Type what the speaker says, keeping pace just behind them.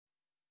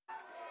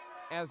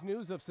As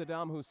news of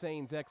Saddam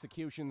Hussein's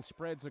execution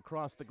spreads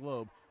across the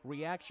globe,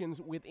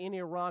 reactions within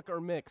Iraq are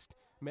mixed.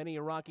 Many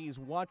Iraqis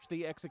watched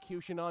the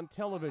execution on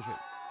television.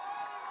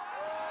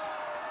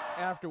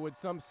 Afterward,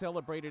 some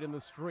celebrated in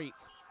the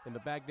streets. In the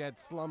Baghdad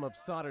slum of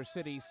Sadr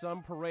City,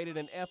 some paraded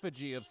an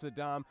effigy of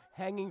Saddam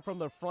hanging from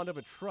the front of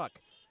a truck.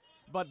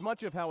 But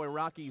much of how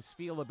Iraqis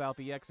feel about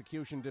the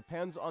execution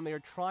depends on their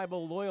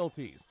tribal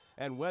loyalties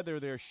and whether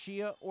they're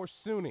Shia or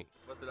Sunni.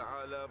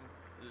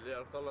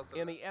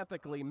 In the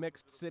ethically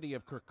mixed city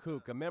of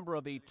Kirkuk, a member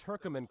of the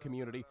Turkoman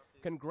community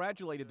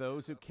congratulated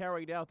those who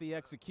carried out the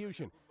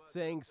execution,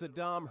 saying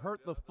Saddam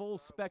hurt the full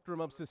spectrum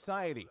of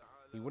society.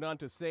 He went on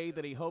to say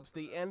that he hopes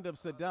the end of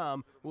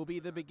Saddam will be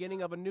the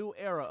beginning of a new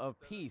era of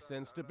peace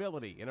and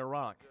stability in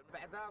Iraq.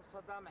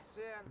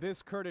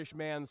 This Kurdish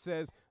man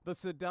says the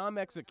Saddam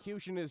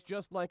execution is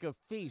just like a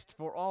feast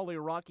for all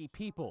Iraqi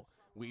people.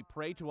 We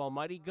pray to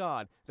Almighty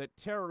God that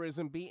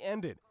terrorism be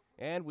ended,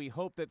 and we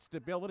hope that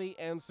stability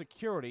and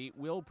security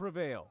will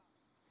prevail.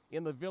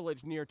 In the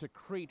village near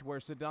Tikrit where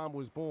Saddam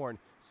was born,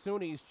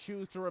 Sunnis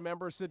choose to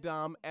remember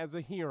Saddam as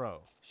a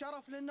hero.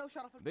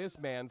 This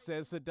man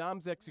says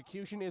Saddam's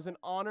execution is an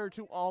honor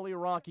to all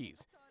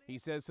Iraqis. He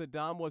says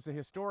Saddam was a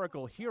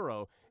historical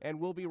hero and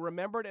will be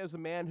remembered as a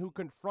man who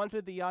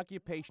confronted the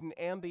occupation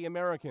and the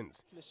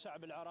Americans.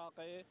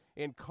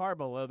 In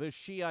Karbala, this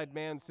Shiite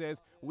man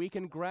says, "We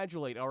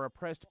congratulate our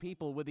oppressed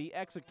people with the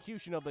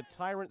execution of the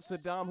tyrant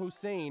Saddam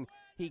Hussein.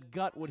 He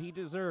got what he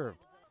deserved."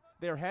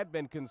 There had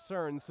been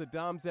concerns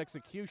Saddam's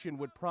execution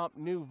would prompt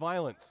new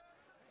violence.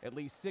 At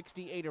least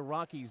 68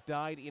 Iraqis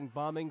died in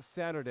bombings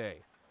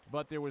Saturday,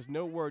 but there was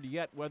no word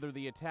yet whether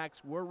the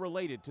attacks were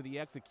related to the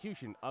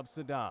execution of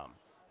Saddam.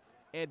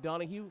 Ed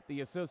Donahue,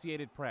 The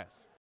Associated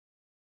Press.